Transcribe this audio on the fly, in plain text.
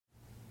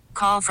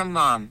Call from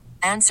mom.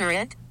 Answer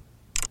it.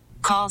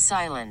 Call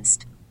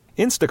silenced.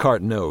 Instacart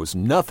knows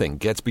nothing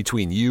gets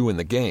between you and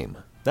the game.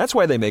 That's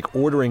why they make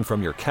ordering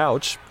from your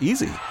couch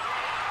easy.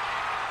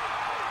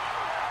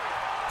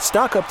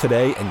 Stock up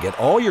today and get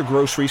all your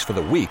groceries for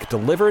the week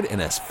delivered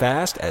in as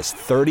fast as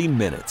 30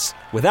 minutes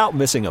without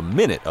missing a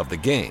minute of the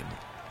game.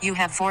 You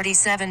have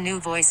 47 new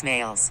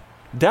voicemails.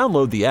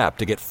 Download the app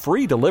to get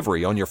free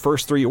delivery on your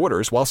first 3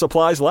 orders while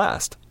supplies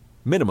last.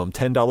 Minimum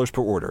 $10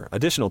 per order.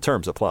 Additional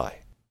terms apply.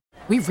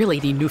 We really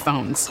need new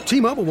phones.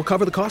 T-Mobile will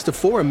cover the cost of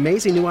 4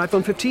 amazing new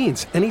iPhone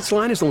 15s, and each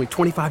line is only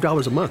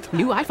 $25 a month.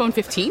 New iPhone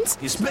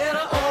 15s? It's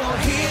better over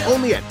here.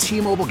 Only at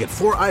T-Mobile, get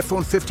 4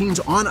 iPhone 15s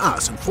on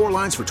us and 4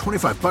 lines for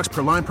 $25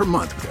 per line per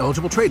month with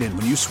eligible trade-in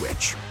when you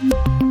switch.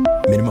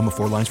 Minimum of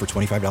 4 lines for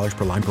 $25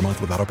 per line per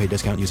month with autopay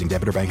discount using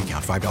debit or bank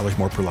account. $5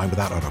 more per line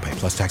without autopay,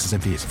 plus taxes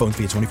and fees. Phone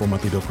fee at 24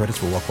 monthly bill credits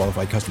for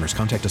well-qualified customers.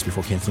 Contact us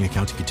before canceling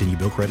account to continue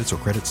bill credits or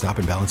credit stop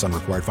and balance on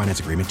required finance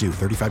agreement due.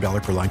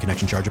 $35 per line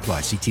connection charge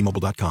applies. See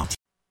T-Mobile.com.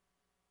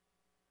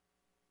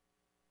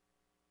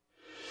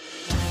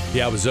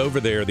 Yeah, I was over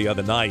there the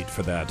other night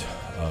for that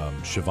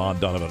Siobhan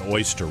Donovan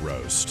oyster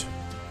roast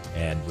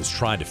and was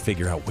trying to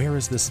figure out where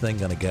is this thing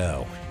going to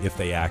go if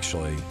they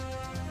actually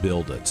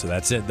build it. So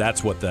that's it.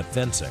 That's what that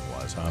fencing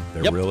was, huh?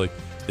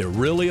 They're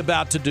really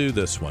about to do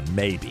this one.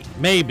 Maybe.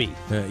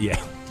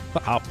 Yeah.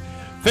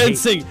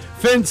 Fencing.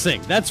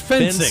 That's fencing.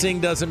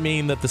 Fencing doesn't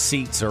mean that the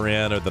seats are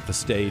in or that the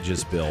stage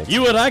is built.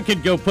 You and I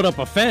could go put up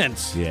a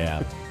fence.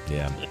 Yeah.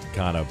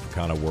 Kind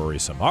of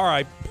worrisome. All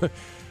right.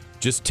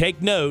 Just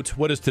take note.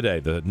 What is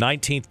today? The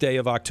 19th day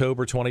of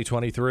October,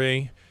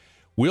 2023.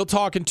 We'll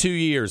talk in 2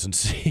 years and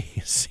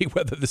see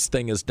whether this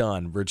thing is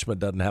done. Richmond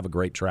doesn't have a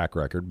great track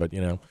record, but,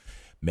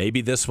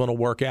 maybe this one will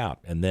work out.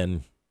 And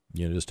then,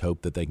 just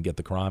hope that they can get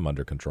the crime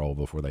under control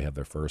before they have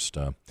their first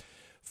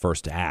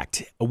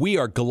act. We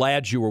are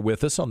glad you were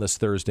with us on this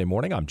Thursday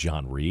morning. I'm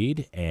John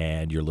Reed,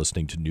 and you're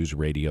listening to News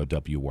Radio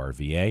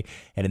WRVA.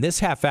 And in this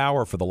half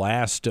hour for the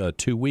last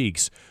 2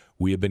 weeks,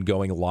 we have been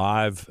going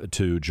live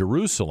to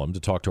Jerusalem to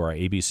talk to our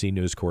ABC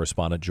News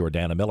correspondent,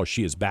 Jordana Miller.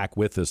 She is back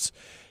with us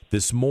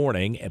this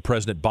morning, and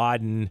President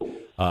Biden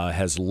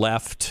has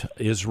left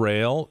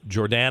Israel.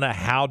 Jordana,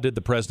 how did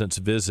the president's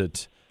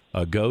visit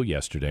go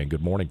yesterday? And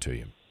good morning to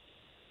you.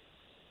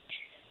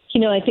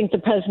 I think the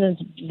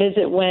president's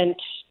visit went,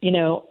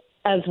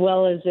 as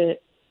well as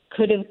it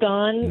could have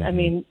gone. Mm-hmm. I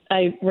mean,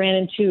 I ran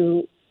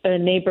into a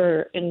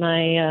neighbor in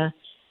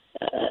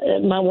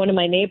one of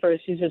my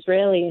neighbors who's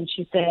Israeli, and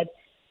she said,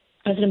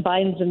 President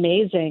Biden's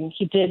amazing.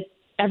 He did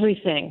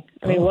everything.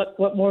 I mean,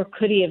 what more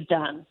could he have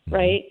done,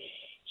 right?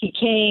 He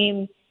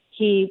came,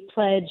 he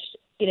pledged,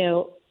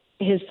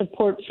 his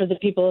support for the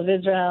people of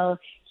Israel.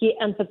 He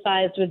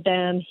empathized with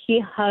them. He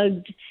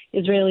hugged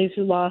Israelis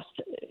who lost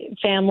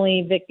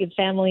family,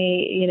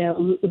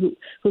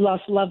 who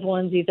lost loved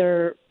ones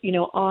either,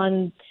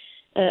 on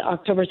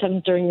October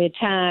 7th during the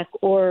attack,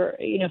 or,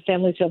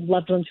 families who have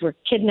loved ones who were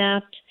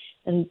kidnapped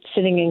and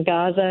sitting in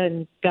Gaza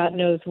and God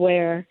knows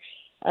where.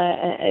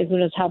 Who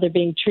knows how they're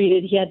being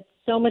treated. He had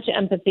so much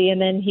empathy, and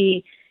then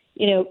he,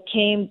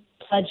 came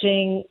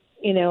pledging,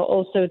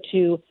 also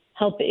to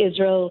help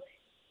Israel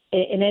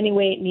in any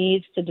way it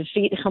needs to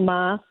defeat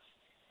Hamas,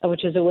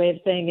 which is a way of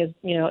saying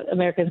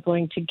America is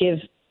going to give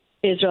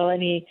Israel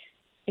any,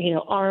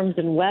 arms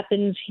and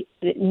weapons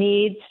it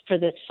needs for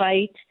this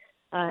fight.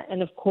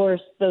 And of course,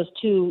 those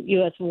 2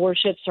 U.S.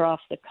 warships are off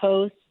the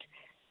coast.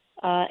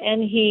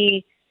 And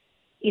he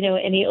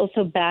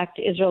also backed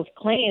Israel's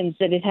claims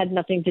that it had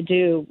nothing to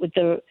do with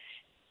the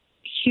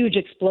huge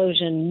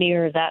explosion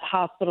near that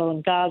hospital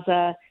in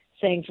Gaza,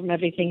 saying from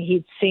everything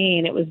he'd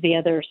seen, it was the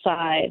other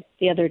side,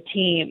 the other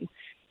team,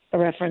 a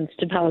reference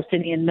to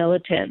Palestinian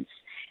militants.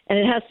 And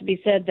it has to be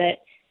said that,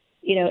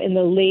 in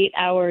the late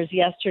hours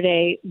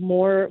yesterday,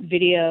 more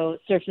video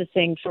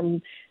surfacing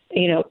from,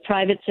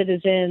 private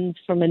citizens,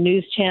 from a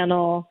news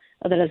channel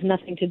that has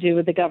nothing to do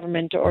with the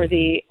government or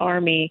the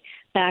army,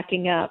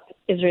 backing up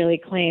Israeli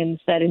claims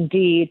that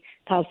indeed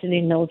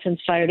Palestinian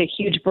militants fired a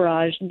huge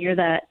barrage near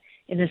that,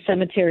 in a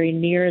cemetery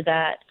near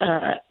that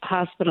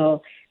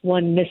hospital.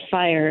 One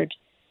misfired,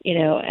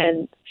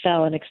 and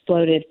fell and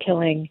exploded,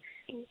 killing.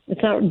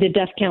 It's not, the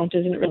death count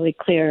isn't really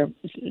clear.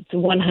 It's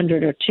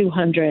 100 or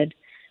 200.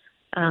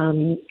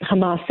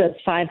 Hamas says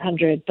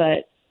 500,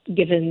 but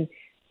given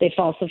they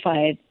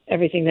falsified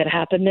everything that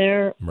happened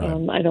there,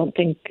 right. I don't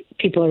think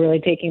people are really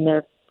taking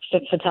their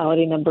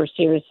fatality numbers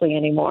seriously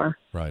anymore.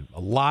 Right.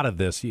 A lot of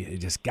this, you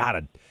just got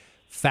to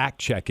fact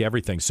check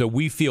everything. So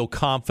we feel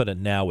confident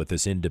now with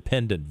this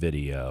independent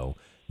video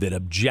that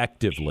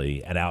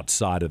objectively and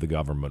outside of the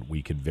government,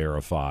 we can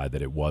verify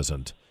that it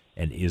wasn't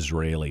an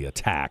Israeli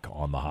attack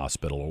on the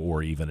hospital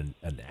or even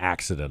an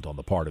accident on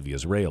the part of the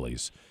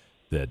Israelis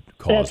that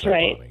caused that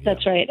bombing.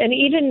 That's right. And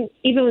even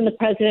when the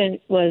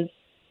president was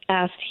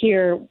asked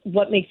here,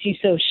 what makes you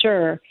so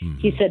sure? Mm-hmm.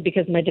 He said,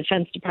 because my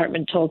Defense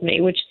Department told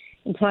me, which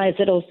implies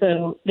that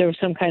also there was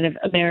some kind of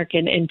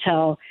American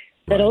intel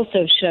that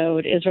also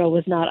showed Israel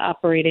was not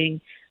operating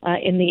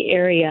in the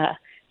area.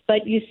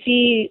 But you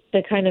see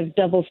the kind of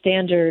double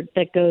standard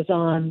that goes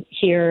on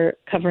here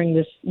covering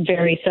this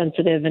very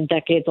sensitive and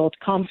decades-old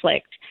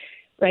conflict,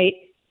 right?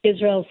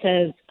 Israel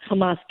says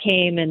Hamas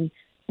came and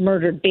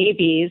murdered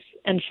babies,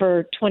 and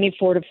for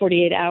 24 to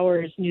 48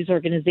 hours, news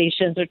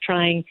organizations are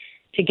trying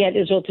to get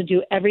Israel to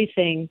do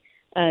everything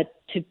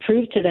to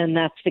prove to them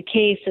that's the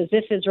case, as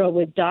if Israel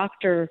would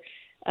doctor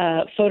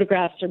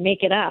photographs or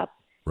make it up.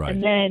 Right.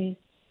 And then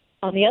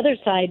on the other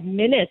side,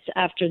 minutes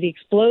after the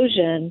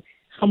explosion,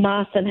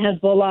 Hamas and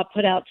Hezbollah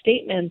put out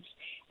statements,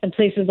 and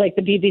places like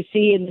the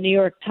BBC and the New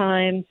York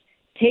Times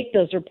take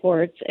those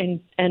reports and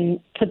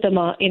put them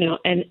on,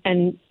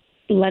 and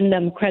lend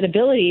them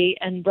credibility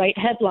and write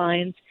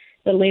headlines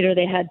that later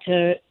they had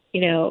to,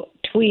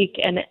 tweak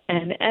and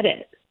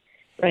edit,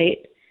 right?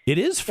 It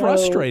is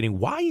frustrating.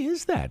 Why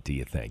is that, do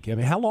you think? I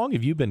mean, how long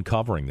have you been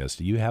covering this?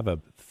 Do you have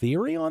a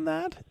theory on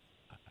that?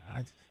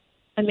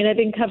 I've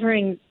been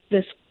covering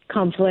this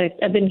conflict.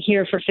 I've been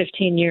here for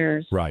 15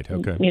 years. Right,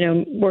 okay.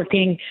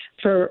 Working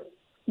for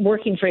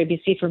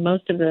ABC for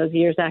most of those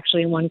years,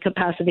 actually, in one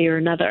capacity or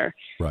another.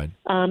 Right.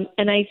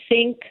 And I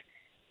think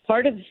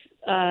part of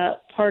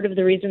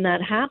the reason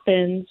that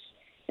happens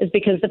is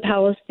because the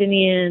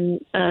Palestinian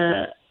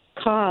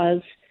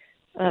cause,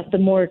 the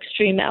more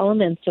extreme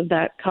elements of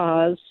that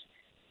cause,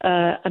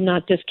 I'm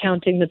not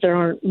discounting that there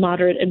aren't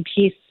moderate and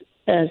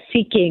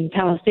peace-seeking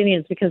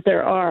Palestinians, because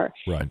there are.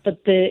 Right.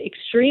 But the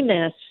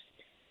extremists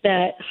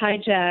that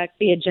hijack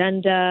the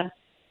agenda,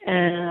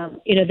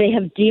 they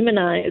have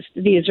demonized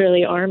the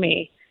Israeli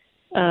army.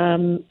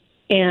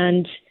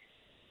 And,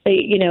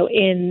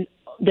 in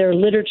their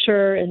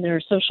literature, in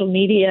their social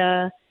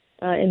media,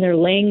 in their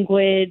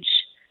language.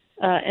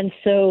 And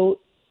so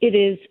it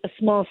is a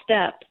small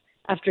step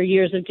after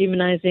years of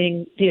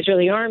demonizing the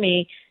Israeli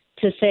army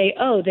to say,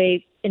 oh,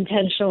 they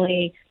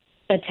intentionally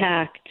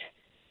attacked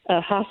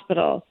a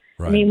hospital.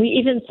 Right. I mean, we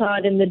even saw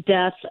it in the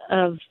death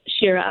of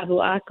Shira Abu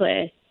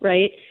Akleh,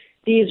 right?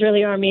 The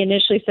Israeli army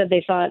initially said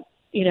they thought,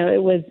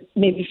 it was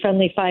maybe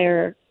friendly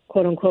fire,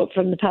 quote unquote,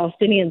 from the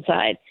Palestinian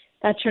side.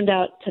 That turned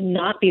out to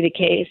not be the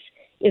case.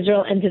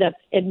 Israel ended up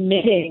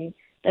admitting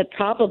that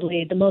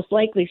probably the most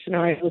likely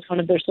scenario was one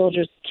of their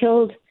soldiers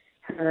killed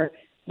her.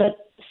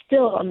 But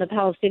still, on the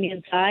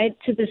Palestinian side,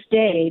 to this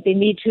day, they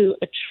need to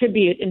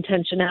attribute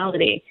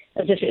intentionality,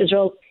 as if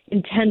Israel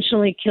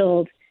intentionally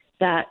killed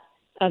that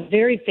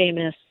very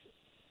famous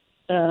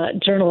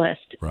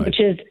journalist, right. Which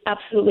is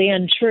absolutely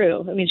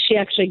untrue. I mean, she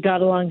actually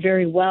got along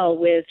very well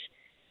with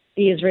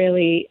the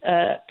Israeli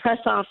press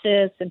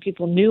office, and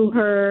people knew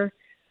her,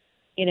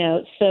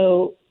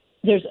 so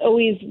there's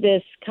always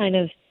this kind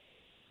of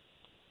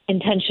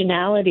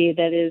intentionality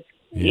that is,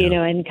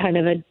 and kind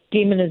of a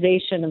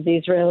demonization of the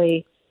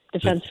Israeli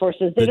Defense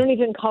Forces. They don't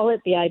even call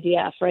it the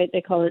IDF, right?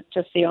 They call it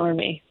just the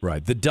Army.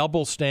 Right. The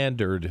double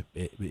standard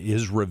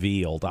is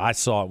revealed. I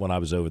saw it when I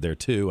was over there,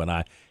 too, and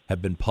I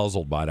have been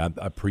puzzled by it. I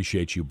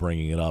appreciate you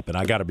bringing it up, and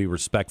I got to be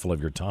respectful of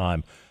your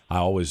time. I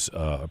always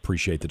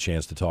appreciate the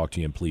chance to talk to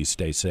you, and please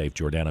stay safe.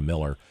 Jordana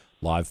Miller,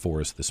 live for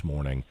us this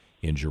morning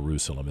in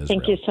Jerusalem, Israel.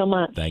 Thank you so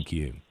much. Thank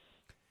you.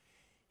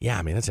 Yeah,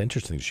 I mean, that's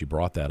interesting that she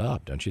brought that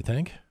up, don't you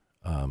think?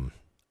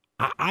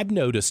 I've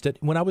noticed it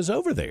when I was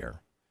over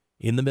there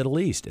in the Middle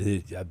East.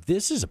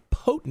 This is a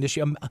potent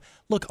issue.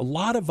 Look, a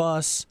lot of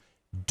us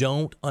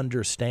don't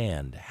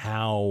understand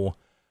how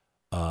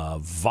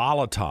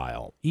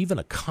volatile even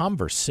a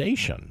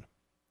conversation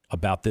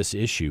about this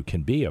issue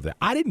can be over there.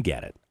 I didn't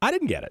get it. I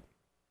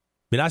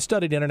mean, I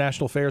studied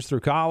international affairs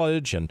through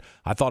college, and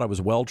I thought I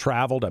was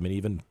well-traveled. I mean,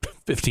 even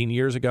 15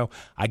 years ago,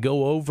 I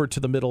go over to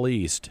the Middle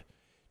East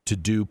to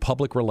do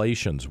public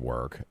relations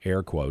work,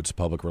 air quotes,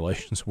 public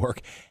relations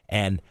work,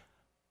 and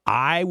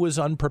I was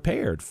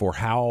unprepared for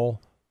how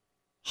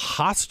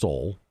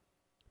hostile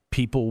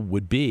people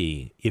would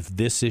be if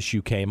this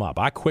issue came up.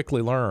 I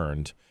quickly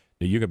learned,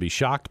 now you're going to be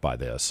shocked by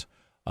this,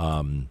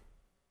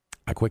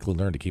 I quickly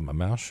learned to keep my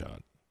mouth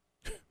shut,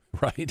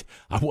 right?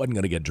 I wasn't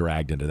going to get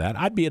dragged into that.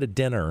 I'd be at a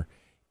dinner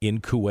in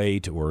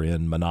Kuwait or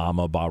in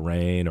Manama,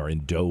 Bahrain, or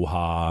in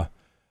Doha,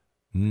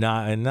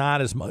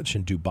 not as much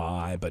in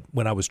Dubai, but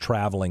when I was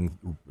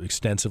traveling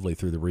extensively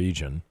through the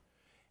region,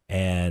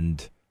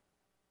 and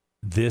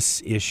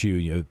this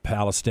issue,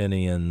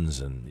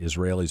 Palestinians and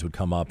Israelis would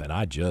come up, and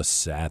I just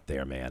sat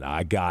there, man.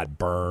 I got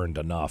burned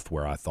enough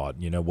where I thought,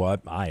 you know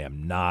what? I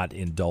am not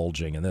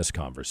indulging in this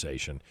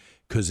conversation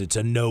because it's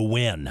a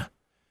no-win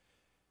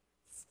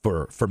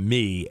for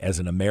me as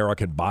an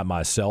American by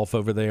myself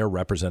over there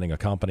representing a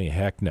company.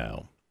 Heck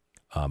no.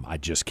 I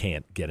just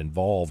can't get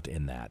involved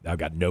in that. I've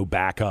got no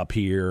backup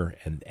here,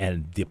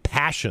 and the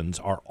passions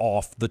are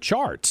off the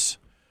charts.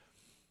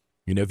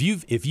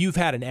 If you've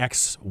had an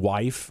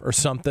ex-wife or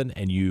something,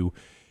 and you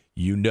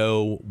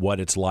know what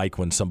it's like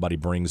when somebody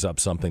brings up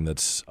something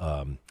that's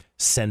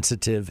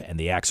sensitive, and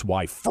the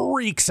ex-wife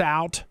freaks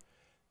out,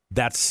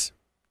 that's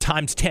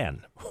times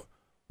 10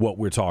 what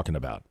we're talking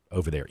about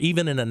over there,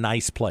 even in a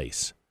nice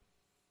place.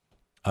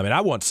 I mean,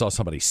 I once saw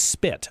somebody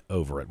spit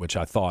over it, which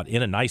I thought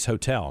in a nice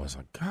hotel. I was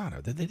like,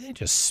 God, did they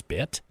just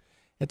spit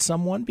at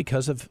someone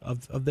because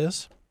of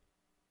this?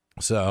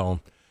 So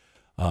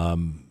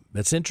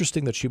It's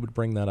interesting that she would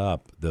bring that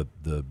up,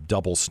 the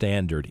double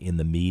standard in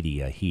the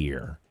media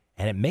here.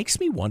 And it makes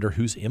me wonder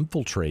who's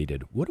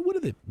infiltrated. What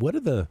are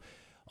the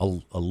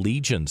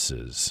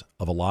allegiances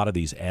of a lot of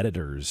these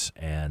editors?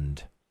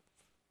 And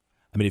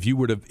I mean, if you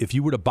were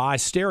to buy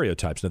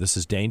stereotypes, now this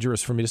is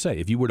dangerous for me to say.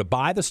 If you were to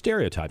buy the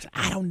stereotypes,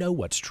 I don't know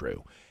what's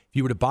true. If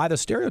you were to buy the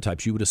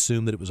stereotypes, you would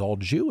assume that it was all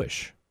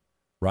Jewish,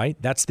 right?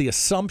 That's the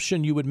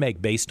assumption you would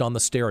make based on the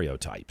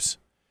stereotypes.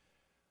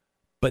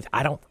 But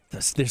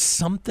there's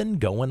something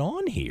going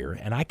on here,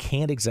 and I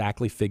can't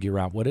exactly figure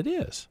out what it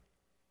is.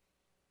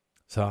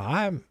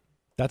 So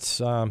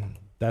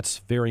that's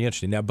very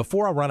interesting. Now,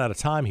 before I run out of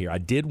time here, I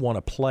did want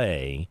to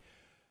play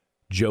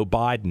Joe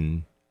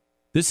Biden.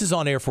 This is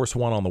on Air Force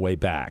One on the way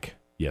back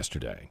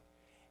yesterday.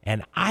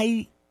 And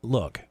I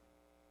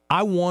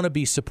want to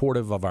be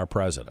supportive of our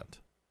president,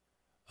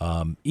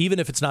 even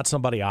if it's not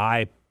somebody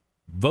I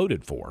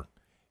voted for.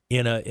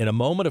 In a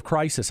moment of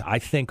crisis, I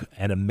think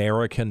an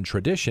American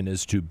tradition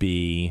is to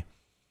be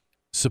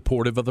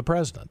supportive of the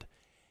president.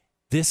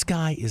 This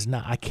guy is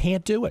not. I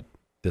can't do it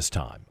this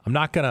time. I'm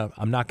not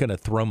gonna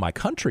throw my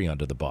country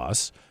under the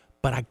bus.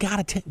 But I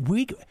gotta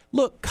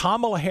look.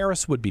 Kamala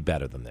Harris would be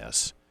better than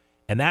this,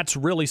 and that's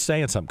really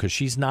saying something because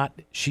she's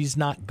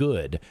not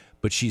good,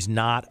 but she's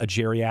not a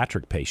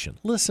geriatric patient.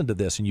 Listen to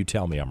this, and you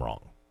tell me I'm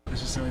wrong.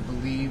 Necessarily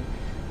believe.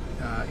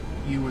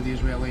 You or the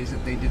Israelis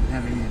that they didn't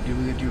have anything to do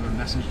with it? Do you have a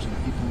message to the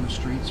people in the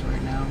streets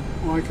right now?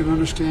 Well, I can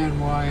understand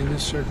why in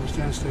this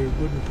circumstance they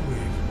wouldn't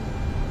believe.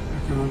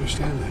 I can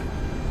understand that.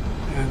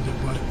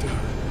 But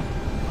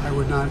I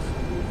would not,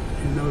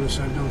 you notice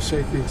I don't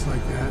say things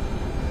like that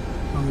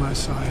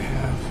unless I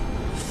have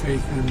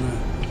faith in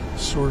the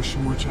source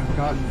from which I've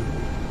gotten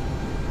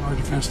it. Our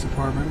Defense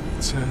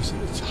Department says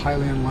it's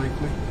highly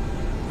unlikely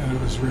that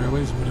it was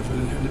Israelis, but if it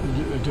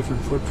had a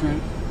different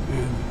footprint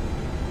and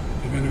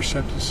they've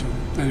intercepted some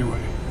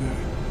anyway,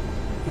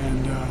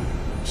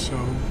 so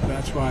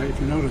that's why, if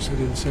you notice, I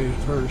didn't say it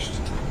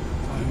first.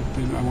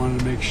 I wanted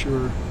to make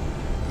sure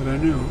that I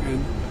knew.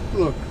 And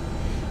look,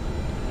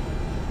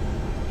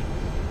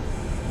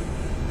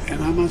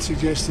 and I'm not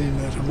suggesting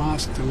that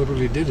Hamas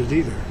deliberately did it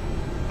either.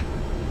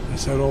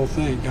 It's that old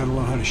thing: got to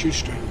learn how to shoot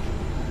straight.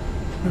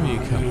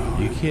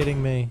 Are you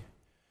kidding me?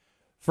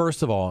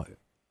 First of all,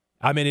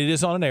 I mean, it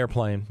is on an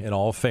airplane. In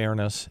all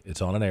fairness,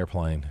 it's on an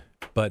airplane,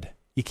 but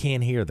you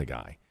can't hear the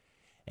guy.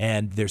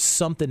 And there's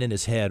something in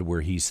his head where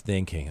he's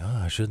thinking,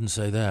 I shouldn't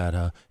say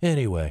that.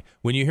 Anyway,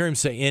 when you hear him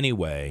say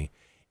anyway,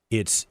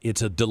 it's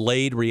a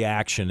delayed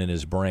reaction in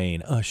his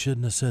brain. I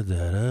shouldn't have said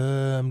that.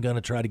 I'm going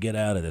to try to get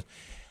out of this.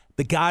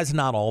 The guy's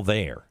not all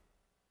there.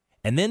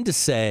 And then to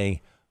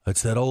say,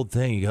 it's that old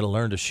thing, you got to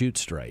learn to shoot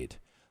straight.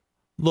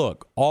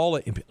 Look,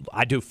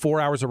 I do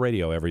 4 hours of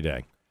radio every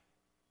day.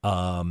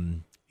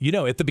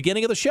 At the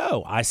beginning of the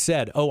show, I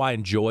said, I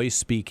enjoy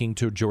speaking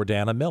to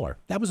Jordana Miller.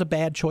 That was a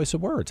bad choice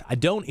of words. I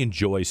don't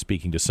enjoy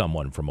speaking to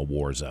someone from a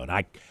war zone.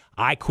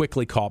 I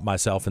quickly caught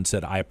myself and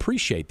said, I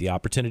appreciate the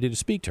opportunity to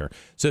speak to her.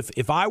 So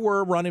if I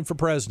were running for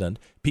president,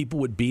 people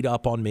would beat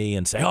up on me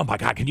and say, oh, my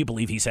God, can you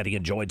believe he said he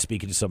enjoyed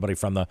speaking to somebody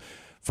from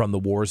the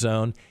war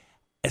zone?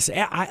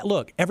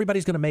 Look,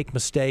 everybody's going to make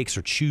mistakes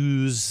or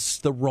choose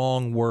the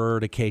wrong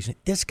word occasionally.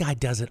 This guy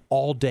does it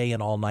all day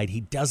and all night.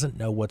 He doesn't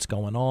know what's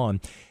going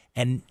on.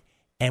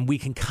 And we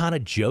can kind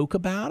of joke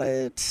about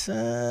it,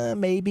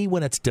 maybe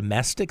when it's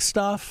domestic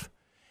stuff,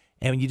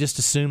 and you just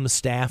assume the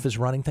staff is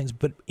running things.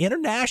 But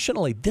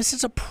internationally, this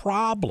is a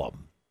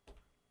problem.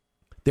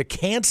 They're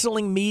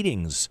canceling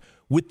meetings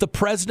with the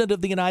president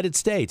of the United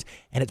States,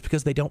 and it's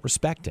because they don't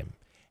respect him,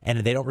 and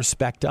they don't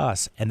respect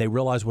us, and they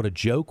realize what a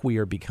joke we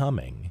are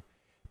becoming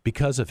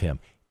because of him.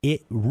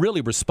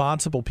 Really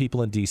responsible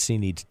people in D.C.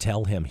 need to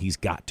tell him he's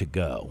got to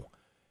go.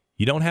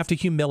 You don't have to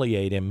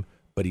humiliate him,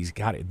 but he's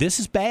got it. This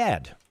is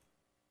bad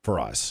for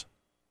us.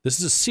 This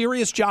is a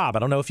serious job. I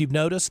don't know if you've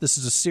noticed. This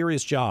is a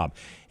serious job.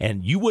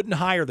 And you wouldn't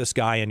hire this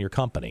guy in your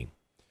company.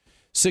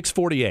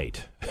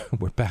 6:48.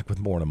 We're back with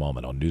more in a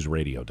moment on News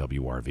Radio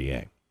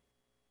WRVA.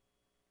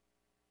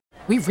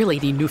 We really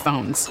need new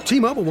phones.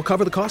 T-Mobile will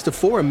cover the cost of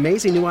 4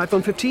 amazing new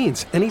iPhone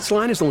 15s, and each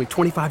line is only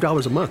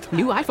 $25 a month.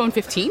 New iPhone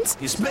 15s?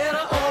 It's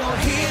better over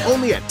here.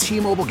 Only at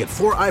T-Mobile, get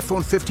 4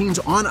 iPhone 15s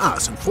on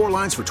us and 4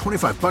 lines for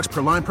 $25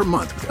 per line per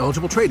month with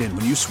eligible trade-in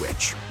when you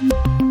switch.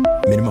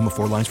 Minimum of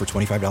 4 lines for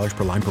 $25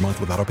 per line per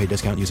month with autopay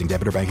discount using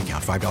debit or bank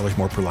account. $5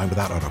 more per line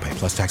without autopay,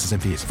 plus taxes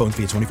and fees. Phone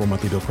fee at 24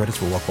 monthly bill credits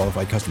for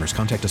well-qualified customers.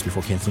 Contact us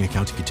before canceling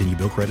account to continue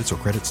bill credits or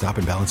credit stop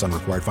and balance on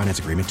required finance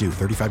agreement due.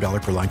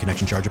 $35 per line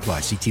connection charge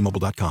applies. See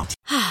T-Mobile.com.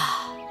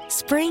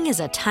 Spring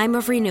is a time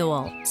of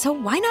renewal, so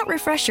why not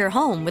refresh your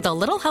home with a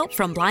little help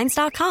from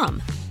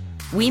Blinds.com?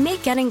 We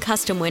make getting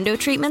custom window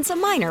treatments a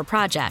minor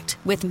project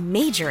with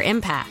major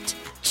impact.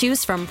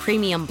 Choose from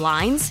premium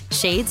blinds,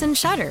 shades, and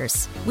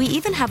shutters. We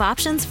even have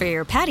options for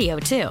your patio,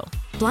 too.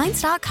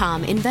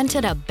 Blinds.com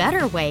invented a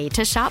better way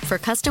to shop for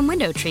custom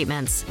window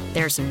treatments.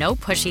 There's no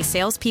pushy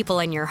salespeople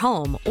in your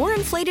home or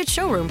inflated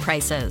showroom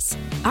prices.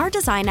 Our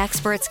design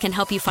experts can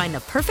help you find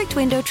the perfect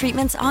window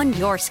treatments on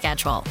your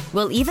schedule.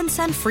 We'll even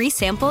send free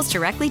samples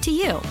directly to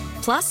you.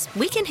 Plus,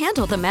 we can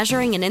handle the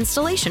measuring and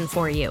installation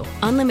for you.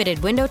 Unlimited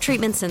window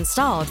treatments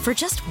installed for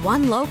just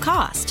one low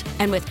cost.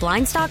 And with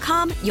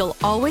Blinds.com, you'll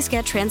always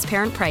get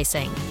transparent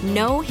pricing.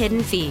 No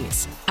hidden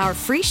fees. Our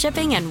free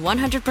shipping and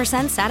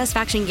 100%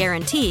 satisfaction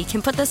guarantee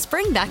can put the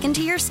spring back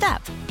into your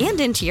step and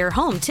into your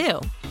home,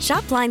 too.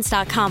 Shop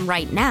Blinds.com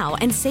right now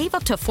and save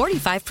up to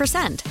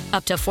 45%.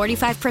 Up to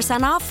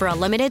 45% off for a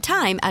limited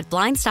time at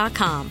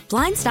Blinds.com.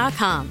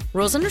 Blinds.com.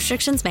 Rules and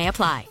restrictions may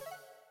apply.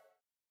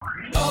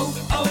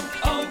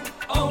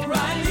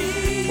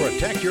 O'Reilly.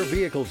 Protect your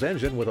vehicle's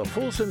engine with a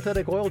full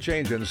synthetic oil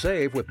change and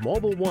save with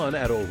Mobile One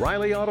at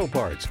O'Reilly Auto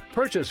Parts.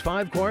 Purchase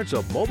 5 quarts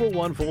of Mobile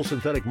One full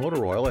synthetic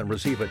motor oil and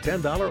receive a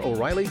 $10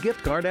 O'Reilly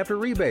gift card after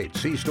rebate.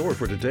 See store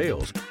for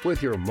details.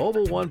 With your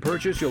Mobile One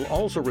purchase, you'll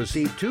also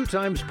receive 2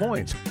 times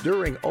points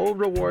during O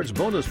Rewards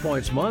Bonus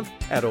Points Month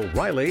at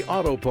O'Reilly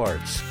Auto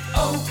Parts.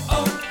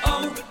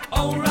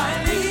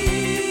 O'Reilly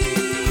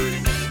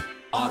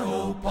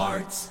Auto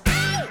Parts.